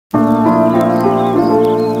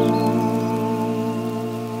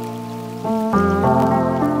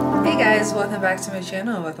back to my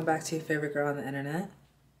channel. Welcome back to your favorite girl on the internet.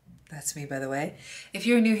 That's me, by the way. If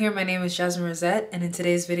you're new here, my name is Jasminerossette, and in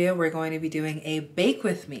today's video, we're going to be doing a bake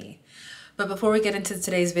with me. But before we get into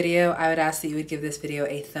today's video, I would ask that you would give this video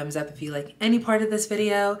a thumbs up if you like any part of this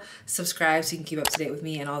video, subscribe so you can keep up to date with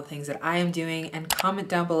me and all the things that I am doing, and comment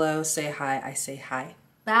down below, say hi, I say hi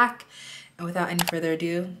back. And without any further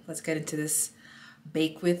ado, let's get into this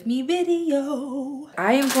bake with me video.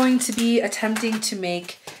 I am going to be attempting to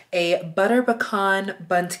make a butter pecan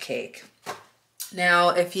bundt cake. Now,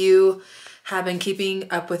 if you have been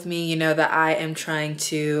keeping up with me, you know that I am trying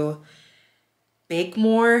to bake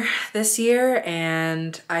more this year,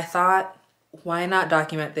 and I thought, why not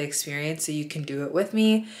document the experience so you can do it with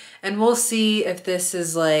me, and we'll see if this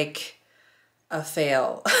is like a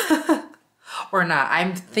fail or not.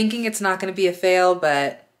 I'm thinking it's not going to be a fail,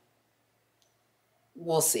 but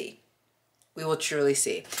we'll see. We will truly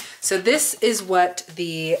see. So this is what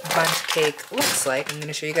the bundt cake looks like. I'm going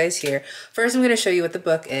to show you guys here. First, I'm going to show you what the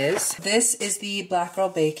book is. This is the Black Girl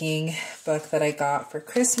Baking book that I got for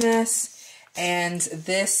Christmas. And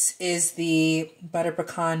this is the butter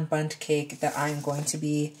pecan bundt cake that I'm going to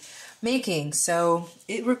be making. So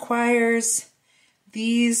it requires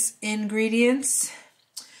these ingredients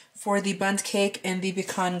for the bundt cake and the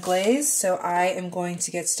pecan glaze. So I am going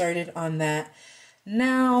to get started on that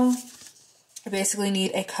now. I basically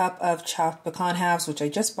need a cup of chopped pecan halves, which I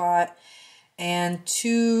just bought, and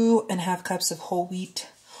 2.5 cups of whole wheat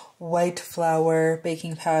white flour,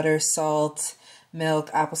 baking powder, salt,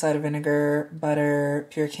 milk, apple cider vinegar, butter,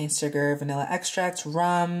 pure cane sugar, vanilla extract,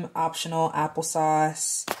 rum, optional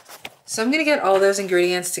applesauce. So I'm gonna get all those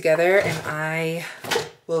ingredients together and I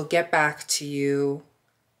will get back to you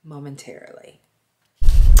momentarily.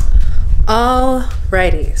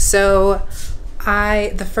 Alrighty, so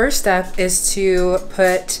the first step is to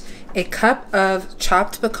put a cup of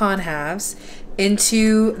chopped pecan halves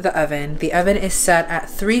into the oven. The oven is set at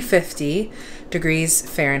 350 degrees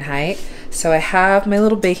Fahrenheit. So I have my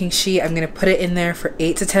little baking sheet. I'm gonna put it in there for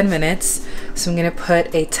 8 to 10 minutes. So I'm gonna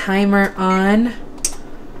put a timer on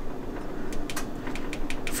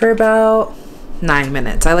for about 9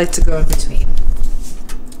 minutes. I like to go in between.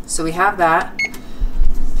 So we have that.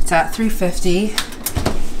 It's at 350.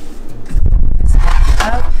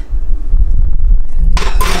 Up,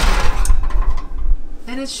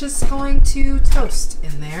 and it's just going to toast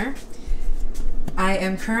in there. I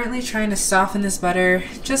am currently trying to soften this butter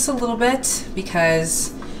just a little bit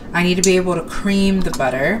because I need to be able to cream the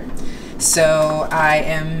butter. So I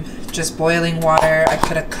am just boiling water. I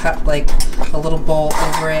put a cup, like a little bowl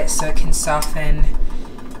over it so it can soften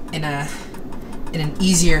in an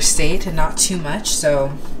easier state and not too much.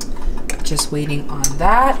 So just waiting on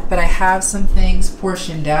that, but I have some things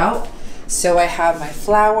portioned out. So I have my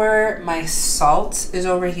flour, my salt is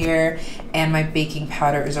over here, and my baking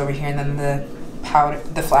powder is over here, and then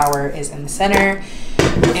the flour is in the center.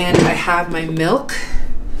 And I have my milk.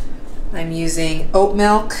 I'm using oat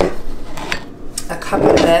milk, a cup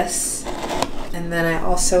of this, and then I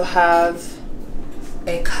also have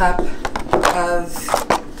a cup of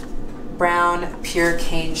brown pure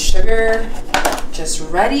cane sugar just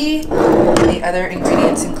ready. The other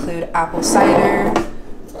ingredients include apple cider,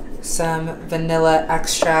 some vanilla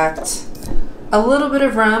extract, a little bit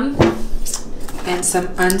of rum, and some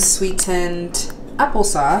unsweetened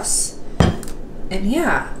applesauce. And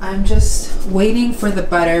yeah, I'm just waiting for the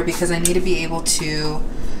butter because I need to be able to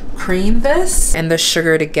cream this and the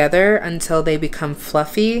sugar together until they become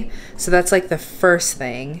fluffy. So that's like the first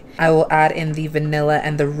thing. I will add in the vanilla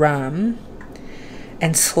and the rum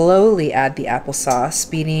and slowly add the applesauce,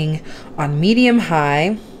 beating on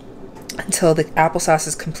medium-high until the applesauce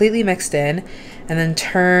is completely mixed in, and then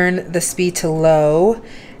turn the speed to low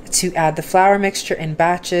to add the flour mixture in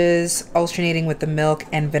batches, alternating with the milk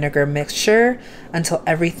and vinegar mixture until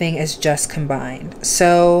everything is just combined.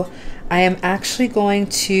 So I am actually going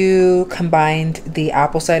to combine the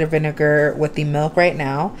apple cider vinegar with the milk right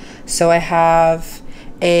now. So I have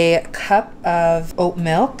a cup of oat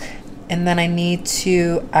milk, and then I need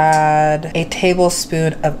to add a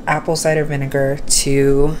tablespoon of apple cider vinegar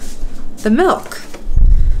to the milk.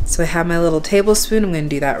 So I have my little tablespoon. I'm going to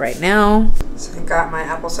do that right now. So I got my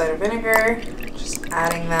apple cider vinegar, just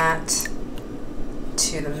adding that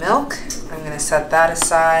to the milk. I'm going to set that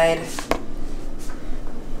aside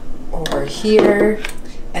over here.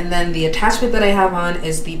 And then the attachment that I have on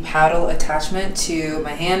is the paddle attachment to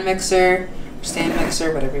my hand mixer, stand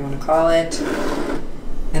mixer, whatever you want to call it.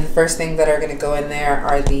 And the first thing that are going to go in there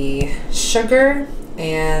are the sugar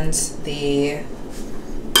and the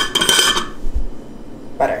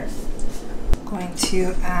butter. I'm going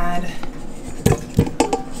to add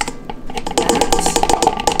that.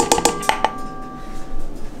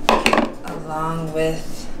 along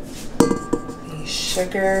with the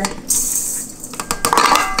sugar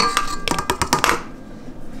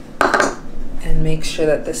and make sure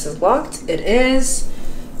that this is locked. It is,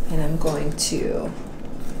 and I'm going to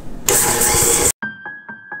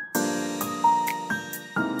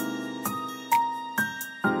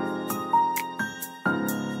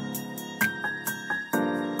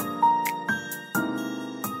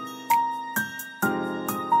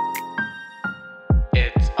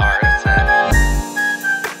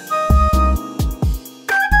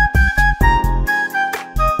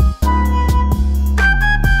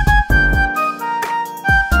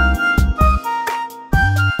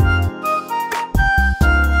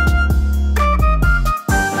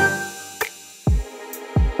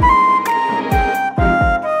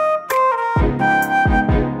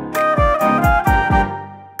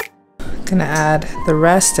gonna add the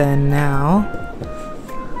rest in now.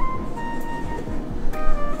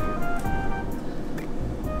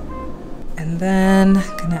 And then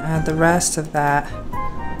gonna add the rest of that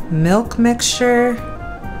milk mixture.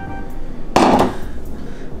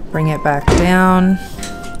 Bring it back down,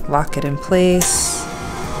 lock it in place.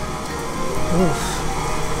 Oof.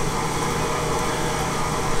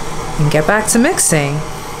 And get back to mixing.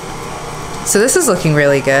 So this is looking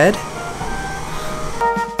really good.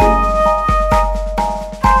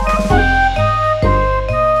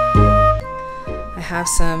 I have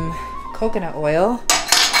some coconut oil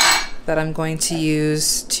that I'm going to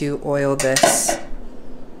use to oil this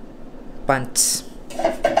Bundt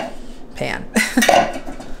pan.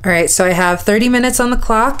 All right, so I have 30 minutes on the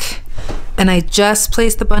clock, and I just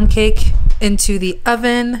placed the Bundt cake into the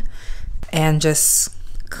oven and just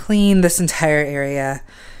clean this entire area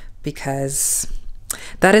because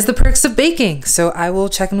that is the perks of baking. So I will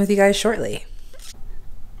check in with you guys shortly.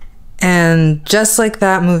 And just like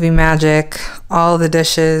that movie magic, all the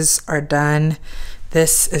dishes are done.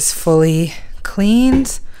 This is fully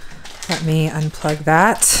cleaned. Let me unplug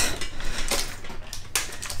that.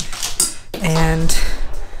 And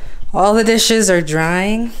all the dishes are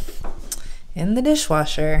drying in the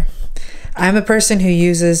dishwasher. I'm a person who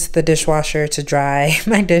uses the dishwasher to dry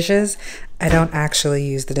my dishes. I don't actually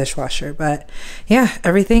use the dishwasher, but yeah,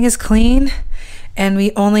 everything is clean. And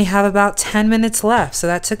we only have about 10 minutes left. So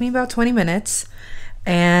that took me about 20 minutes.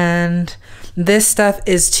 And this stuff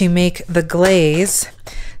is to make the glaze.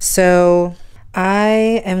 So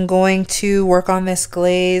I am going to work on this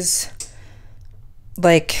glaze.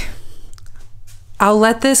 Like, I'll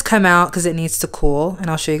let this come out because it needs to cool. And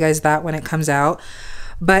I'll show you guys that when it comes out.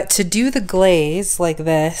 But to do the glaze like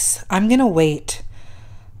this, I'm going to wait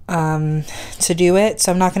to do it.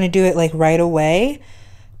 So I'm not going to do it like right away,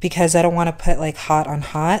 because I don't want to put like hot on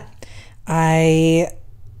hot. I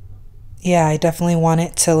definitely want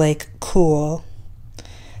it to like cool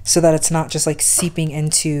so that it's not just like seeping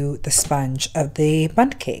into the sponge of the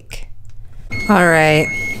Bundt cake. All right,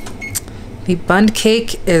 the Bundt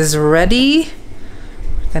cake is ready.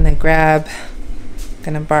 I'm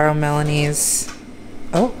gonna borrow Melanie's.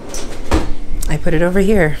 Oh, I put it over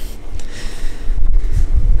here.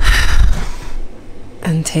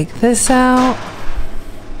 And take this out.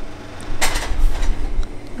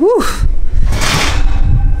 Whew.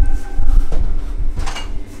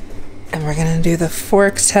 And we're gonna do the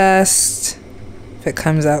fork test. If it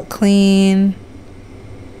comes out clean,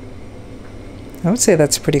 I would say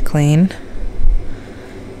that's pretty clean.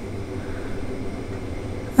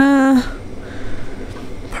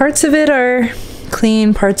 Parts of it are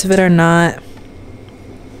clean, parts of it are not.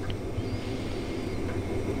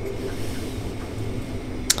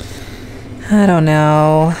 I don't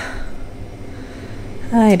know.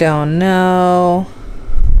 I don't know.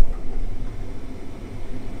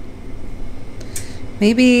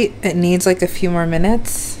 Maybe it needs like a few more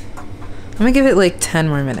minutes. I'm gonna give it like 10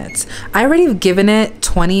 more minutes. I already have given it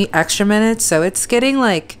 20 extra minutes, so it's getting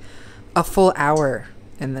like a full hour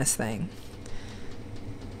in this thing.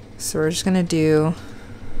 So we're just gonna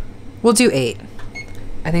we'll do 8.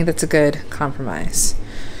 I think that's a good compromise.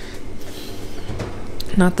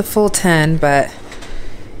 Not the full 10, but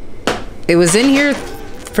it was in here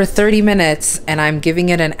for 30 minutes and I'm giving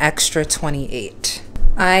it an extra 28.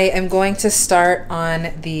 I am going to start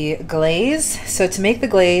on the glaze. So to make the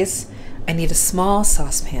glaze, I need a small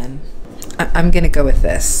saucepan. I'm gonna go with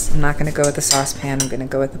this. I'm not gonna go with the saucepan, I'm gonna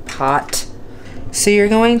go with the pot. So you're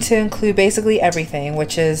going to include basically everything,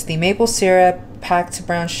 which is the maple syrup, packed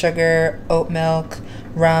brown sugar, oat milk,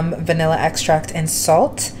 rum, vanilla extract, and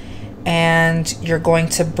salt. And you're going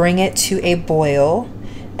to bring it to a boil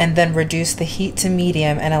and then reduce the heat to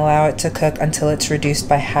medium and allow it to cook until it's reduced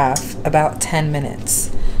by half, about 10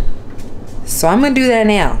 minutes. So I'm gonna do that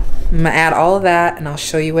now. I'm gonna add all of that and I'll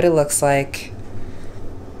show you what it looks like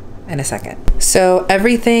in a second. So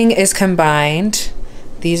everything is combined.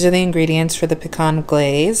 These are the ingredients for the pecan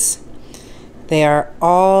glaze. They are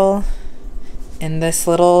all in this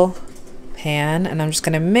little pan, and I'm just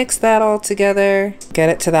gonna mix that all together, get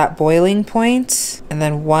it to that boiling point, and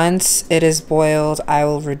then once it is boiled, I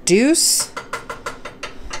will reduce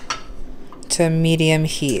to medium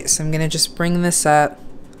heat. So I'm gonna just bring this up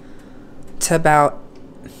to about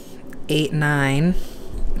 8, 9.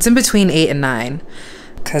 It's in between 8 and 9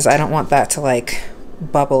 because I don't want that to like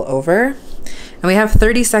bubble over. And we have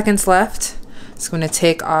 30 seconds left. So I'm gonna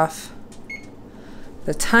take off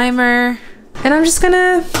the timer and I'm just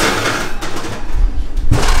gonna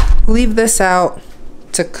leave this out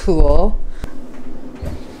to cool.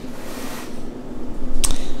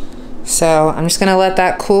 So I'm just gonna let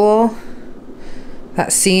that cool.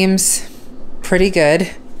 That seems pretty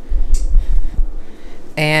good.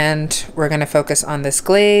 And we're gonna focus on this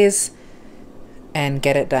glaze and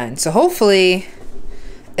get it done. So hopefully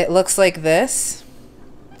it looks like this.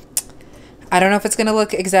 I don't know if it's gonna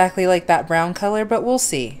look exactly like that brown color, but we'll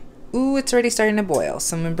see. Ooh, it's already starting to boil.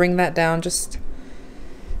 So I'm gonna bring that down just,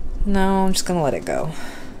 no, I'm just gonna let it go.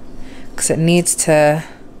 Cause it needs to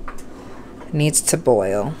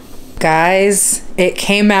boil. Guys, it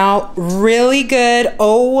came out really good.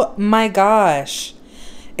 Oh my gosh.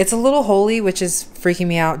 It's a little holy, which is freaking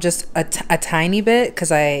me out just a tiny bit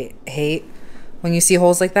because I hate when you see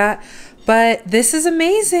holes like that. But this is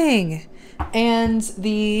amazing. And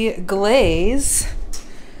the glaze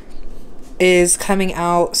is coming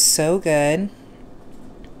out so good.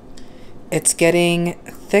 It's getting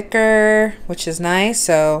thicker, which is nice.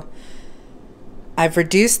 So I've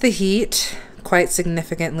reduced the heat quite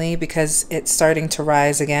significantly because it's starting to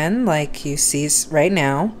rise again, like you see right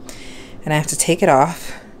now. And I have to take it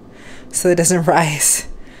off so it doesn't rise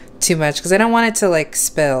too much because I don't want it to like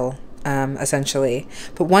spill, essentially.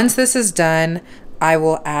 But once this is done, I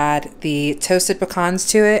will add the toasted pecans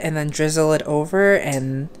to it and then drizzle it over,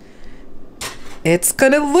 and it's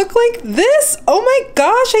gonna look like this. Oh my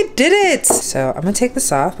gosh, I did it. So I'm gonna take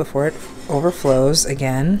this off before it overflows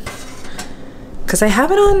again because I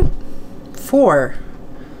have it on 4.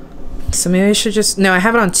 So maybe I should just, no, I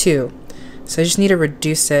have it on 2. So I just need to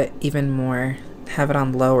reduce it even more, have it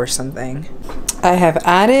on low or something. I have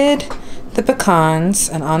added the pecans,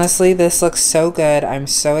 and honestly, this looks so good. I'm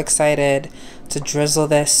so excited to drizzle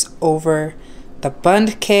this over the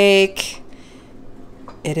Bundt cake.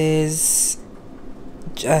 It is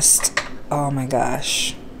just, oh my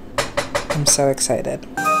gosh. I'm so excited.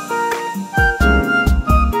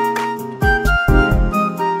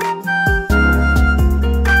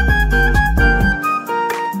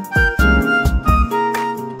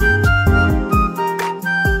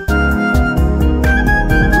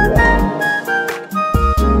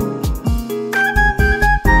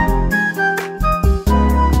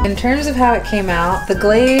 In terms of how it came out, the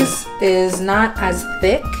glaze is not as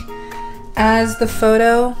thick as the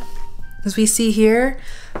photo as we see here,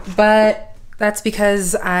 but that's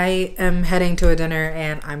because I am heading to a dinner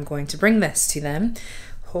and I'm going to bring this to them.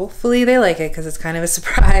 Hopefully they like it because it's kind of a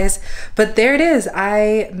surprise. But there it is.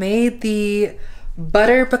 I made the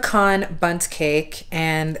butter pecan Bundt cake,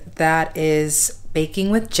 and that is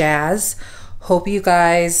baking with jazz. Hope you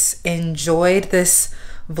guys enjoyed this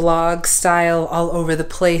vlog style, all over the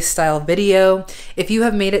place style video. If you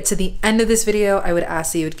have made it to the end of this video, I would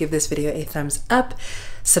ask that you would give this video a thumbs up,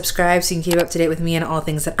 subscribe so you can keep up to date with me and all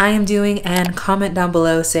things that I am doing, and comment down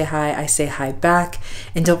below, say hi, I say hi back.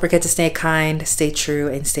 And don't forget to stay kind, stay true,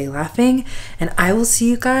 and stay laughing. And I will see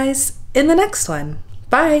you guys in the next one.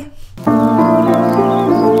 Bye.